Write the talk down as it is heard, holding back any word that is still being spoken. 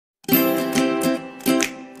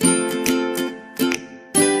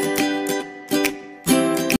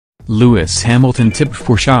Lewis Hamilton tipped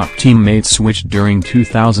for shop teammates switched during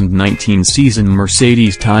 2019 season.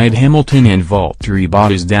 Mercedes tied Hamilton and Valtteri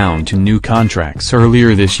Bottas down to new contracts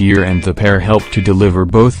earlier this year, and the pair helped to deliver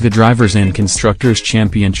both the Drivers' and Constructors'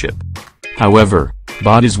 Championship. However,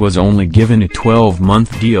 Bottas was only given a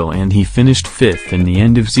 12-month deal and he finished 5th in the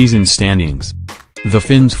end-of-season standings. The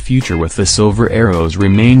Finn's future with the Silver Arrows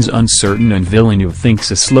remains uncertain, and Villeneuve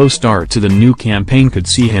thinks a slow start to the new campaign could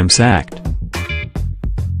see him sacked.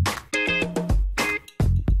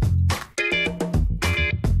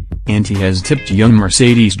 And he has tipped young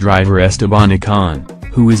Mercedes driver Esteban Ocon,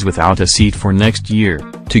 who is without a seat for next year,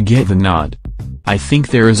 to get the nod. I think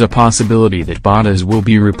there is a possibility that Bottas will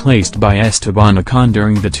be replaced by Esteban Ocon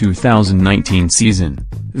during the 2019 season,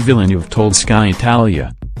 Villeneuve told Sky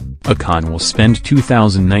Italia. Ocon will spend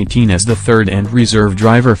 2019 as the third and reserve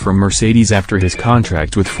driver for Mercedes after his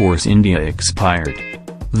contract with Force India expired.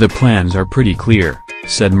 The plans are pretty clear,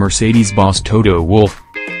 said Mercedes boss Toto Wolff.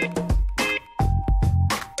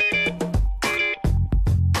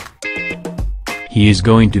 He is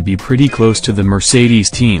going to be pretty close to the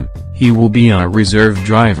Mercedes team. He will be a reserve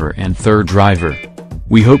driver and third driver.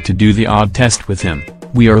 We hope to do the odd test with him.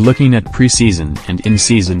 We are looking at pre-season and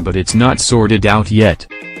in-season, but it's not sorted out yet.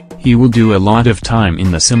 He will do a lot of time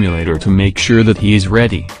in the simulator to make sure that he is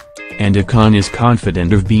ready. And Ocon is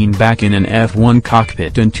confident of being back in an F1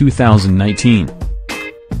 cockpit in 2019.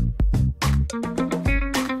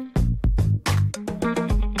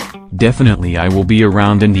 Definitely I will be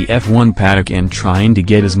around in the F1 paddock and trying to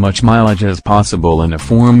get as much mileage as possible in a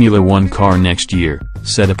Formula 1 car next year,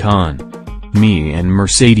 said Ocon. Me and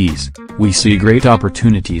Mercedes, we see great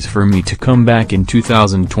opportunities for me to come back in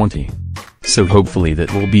 2020. So hopefully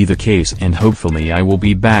that will be the case, and hopefully I will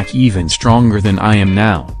be back even stronger than I am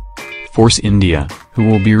now. Force India, who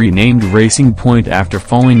will be renamed Racing Point after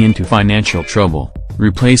falling into financial trouble,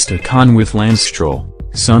 replaced Ocon with Lance Stroll,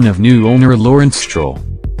 son of new owner Lawrence Stroll.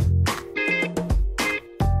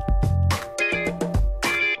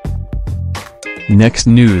 Next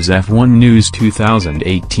news: F1 News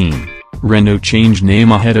 2018, Renault changed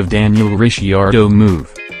name ahead of Daniel Ricciardo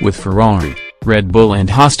move, with Ferrari, Red Bull and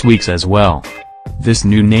Haas tweaks as well. This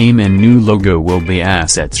new name and new logo will be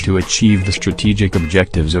assets to achieve the strategic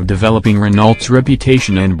objectives of developing Renault's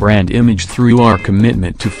reputation and brand image through our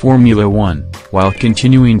commitment to Formula 1, while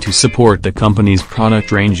continuing to support the company's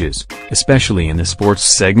product ranges, especially in the sports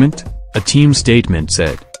segment, a team statement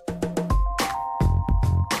said.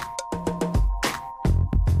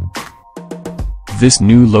 This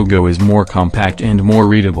new logo is more compact and more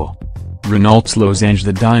readable. Renault's losange,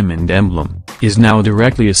 the diamond emblem, is now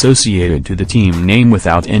directly associated to the team name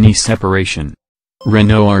without any separation.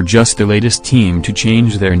 Renault are just the latest team to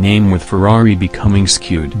change their name, with Ferrari becoming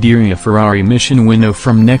Scuderia Ferrari Mission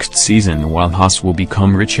from next season, while Haas will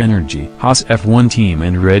become Rich Energy Haas F1 team,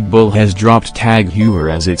 and Red Bull has dropped Tag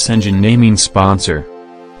Heuer as its engine naming sponsor.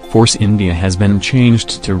 Force India has been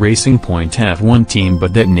changed to Racing Point F1 team,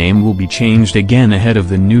 but that name will be changed again ahead of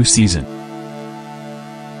the new season.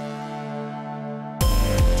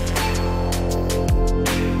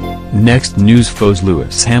 Next news: foes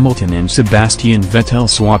Lewis Hamilton and Sebastian Vettel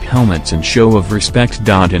swap helmets in show of respect.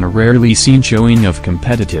 In a rarely seen showing of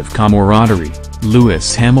competitive camaraderie,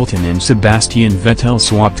 Lewis Hamilton and Sebastian Vettel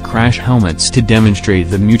swapped crash helmets to demonstrate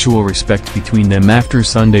the mutual respect between them after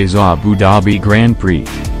Sunday's Abu Dhabi Grand Prix.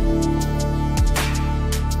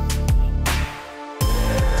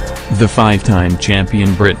 The five-time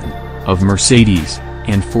champion Briton, of Mercedes,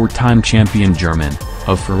 and four-time champion German,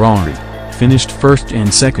 of Ferrari, finished first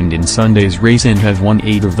and second in Sunday's race and have won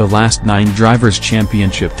 8 of the last 9 Drivers'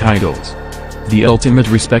 Championship titles. The ultimate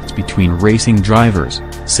respect between racing drivers,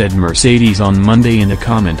 said Mercedes on Monday in a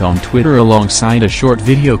comment on Twitter alongside a short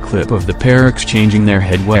video clip of the pair exchanging their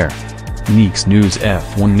headwear. Next news: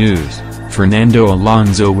 F1 News, Fernando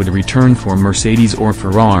Alonso would return for Mercedes or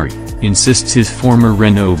Ferrari, insists his former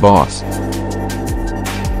Renault boss.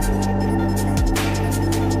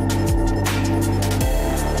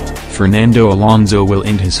 Fernando Alonso will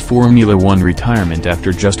end his Formula 1 retirement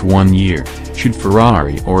after just 1 year, should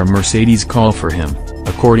Ferrari or Mercedes call for him,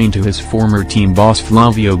 according to his former team boss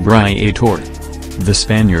Flavio Briatore. The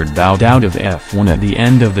Spaniard bowed out of F1 at the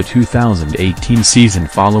end of the 2018 season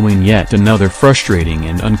following yet another frustrating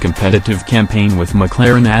and uncompetitive campaign with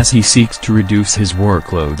McLaren, as he seeks to reduce his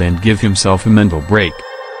workload and give himself a mental break.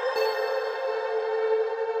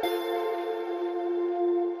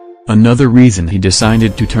 Another reason he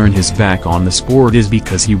decided to turn his back on the sport is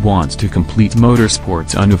because he wants to complete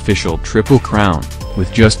motorsport's unofficial Triple Crown,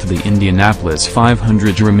 with just the Indianapolis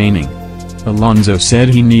 500 remaining. Alonso said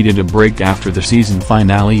he needed a break after the season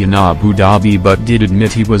finale in Abu Dhabi but did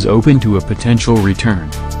admit he was open to a potential return.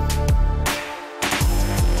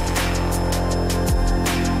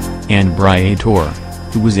 And Briatore,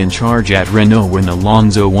 who was in charge at Renault when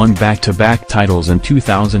Alonso won back-to-back titles in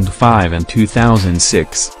 2005 and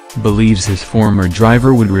 2006, believes his former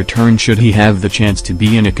driver would return should he have the chance to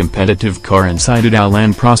be in a competitive car and cited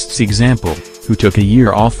Alain Prost's example, who took a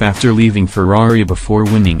year off after leaving Ferrari before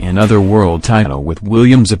winning another world title with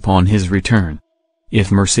Williams upon his return.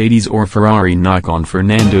 If Mercedes or Ferrari knock on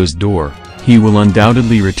Fernando's door, he will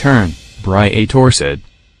undoubtedly return, Briatore said.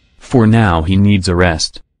 For now he needs a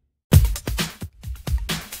rest.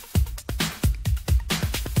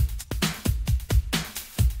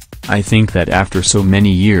 I think that after so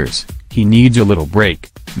many years, he needs a little break.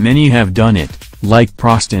 Many have done it, like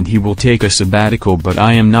Prost, and he will take a sabbatical, but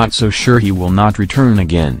I am not so sure he will not return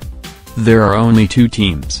again. There are only two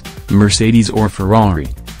teams, Mercedes or Ferrari,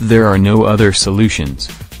 there are no other solutions.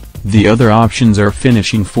 The other options are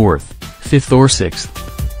finishing 4th, 5th or 6th.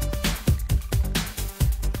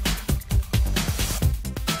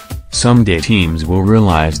 Someday teams will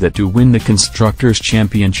realize that to win the Constructors'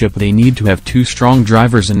 Championship they need to have two strong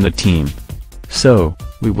drivers in the team. So,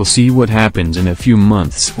 we will see what happens in a few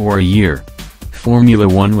months or a year. Formula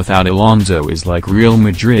One without Alonso is like Real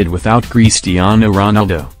Madrid without Cristiano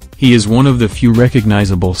Ronaldo, he is one of the few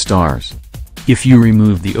recognizable stars. If you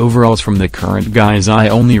remove the overalls from the current guys, I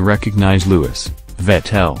only recognize Lewis,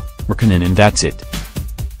 Vettel, Raikkonen, and that's it.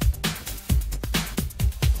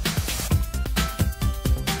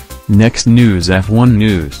 Next news. F1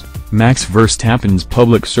 news, Max Verstappen's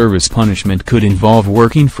public service punishment could involve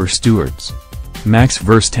working for stewards. Max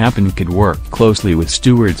Verstappen could work closely with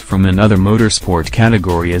stewards from another motorsport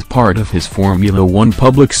category as part of his Formula One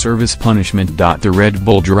public service punishment. The Red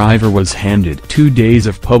Bull driver was handed 2 days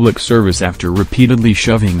of public service after repeatedly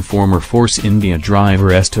shoving former Force India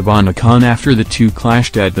driver Esteban Ocon after the two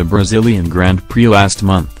clashed at the Brazilian Grand Prix last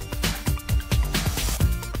month.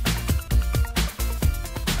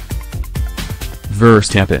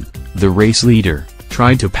 Verstappen, the race leader,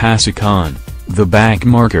 tried to pass Ocon, the back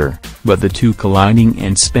marker, but the two colliding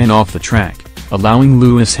and spun off the track, allowing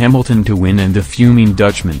Lewis Hamilton to win and the fuming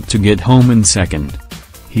Dutchman to get home in second.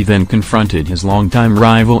 He then confronted his longtime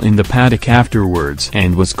rival in the paddock afterwards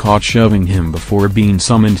and was caught shoving him before being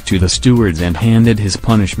summoned to the stewards and handed his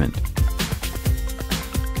punishment.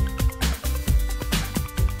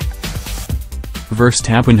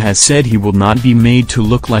 Verstappen has said he will not be made to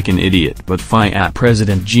look like an idiot, but FIA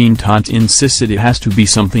President Jean Todt insisted it has to be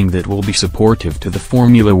something that will be supportive to the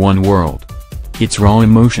Formula One world. It's raw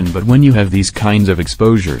emotion, but when you have these kinds of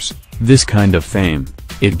exposures, this kind of fame,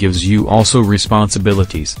 it gives you also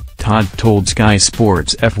responsibilities, Todt told Sky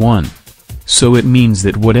Sports F1. So it means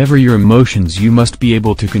that whatever your emotions, you must be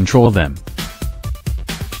able to control them.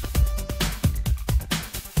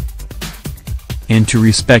 And to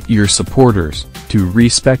respect your supporters, to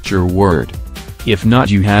respect your word. If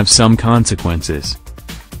not, you have some consequences.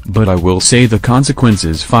 But I will say the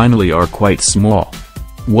consequences finally are quite small.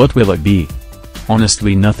 What will it be?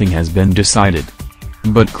 Honestly, nothing has been decided.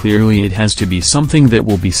 But clearly it has to be something that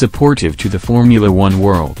will be supportive to the Formula One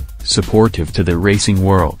world, supportive to the racing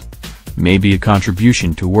world. Maybe a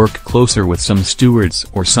contribution to work closer with some stewards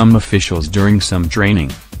or some officials during some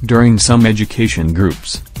training, during some education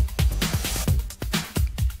groups.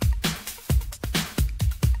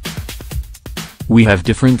 We have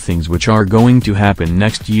different things which are going to happen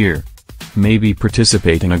next year. Maybe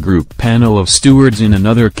participate in a group panel of stewards in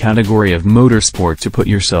another category of motorsport to put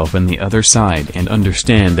yourself on the other side and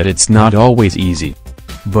understand that it's not always easy.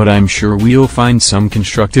 But I'm sure we'll find some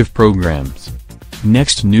constructive programs.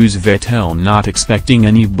 Next news. Vettel not expecting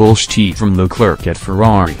any bullshit from Leclerc at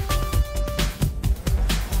Ferrari.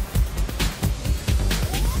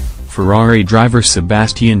 Ferrari driver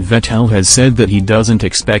Sebastian Vettel has said that he doesn't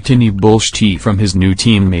expect any bullshit from his new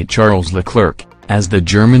teammate Charles Leclerc, as the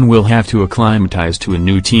German will have to acclimatize to a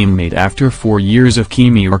new teammate after 4 years of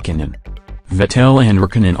Kimi Räikkönen. Vettel and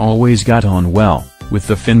Räikkönen always got on well, with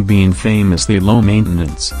the Finn being famously low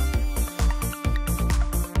maintenance.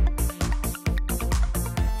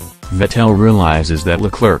 Vettel realizes that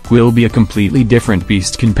Leclerc will be a completely different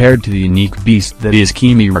beast compared to the unique beast that is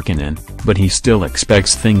Kimi Räikkönen, but he still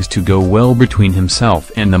expects things to go well between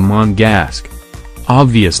himself and the Monegasque.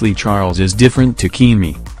 Obviously Charles is different to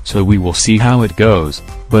Kimi, so we will see how it goes,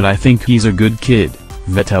 but I think he's a good kid,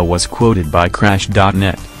 Vettel was quoted by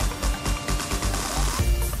Crash.net.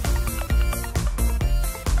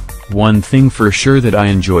 One thing for sure that I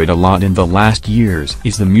enjoyed a lot in the last years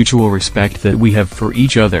is the mutual respect that we have for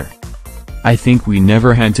each other. I think we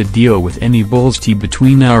never had to deal with any bullshit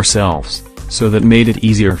between ourselves, so that made it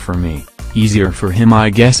easier for me, easier for him I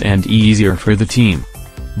guess, and easier for the team.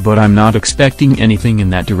 But I'm not expecting anything in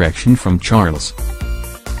that direction from Charles.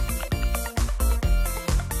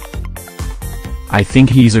 I think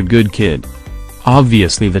he's a good kid.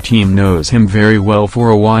 Obviously the team knows him very well for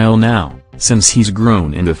a while now, since he's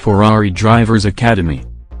grown in the Ferrari Drivers Academy.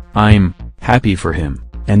 I'm happy for him,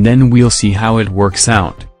 and then we'll see how it works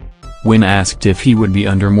out. When asked if he would be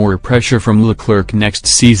under more pressure from Leclerc next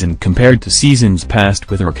season compared to seasons past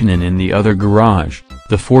with Raikkonen in the other garage,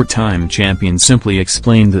 the four-time champion simply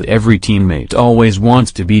explained that every teammate always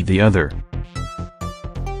wants to beat the other.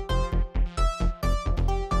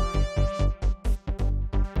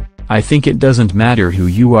 I think it doesn't matter who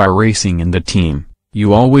you are racing in the team,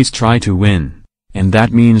 you always try to win, and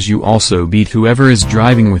that means you also beat whoever is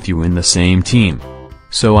driving with you in the same team.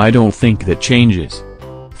 So I don't think that changes.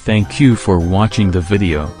 Thank you for watching the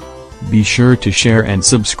video. Be sure to share and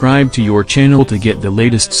subscribe to your channel to get the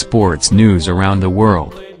latest sports news around the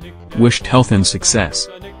world. Wished health and success.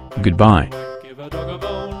 Goodbye.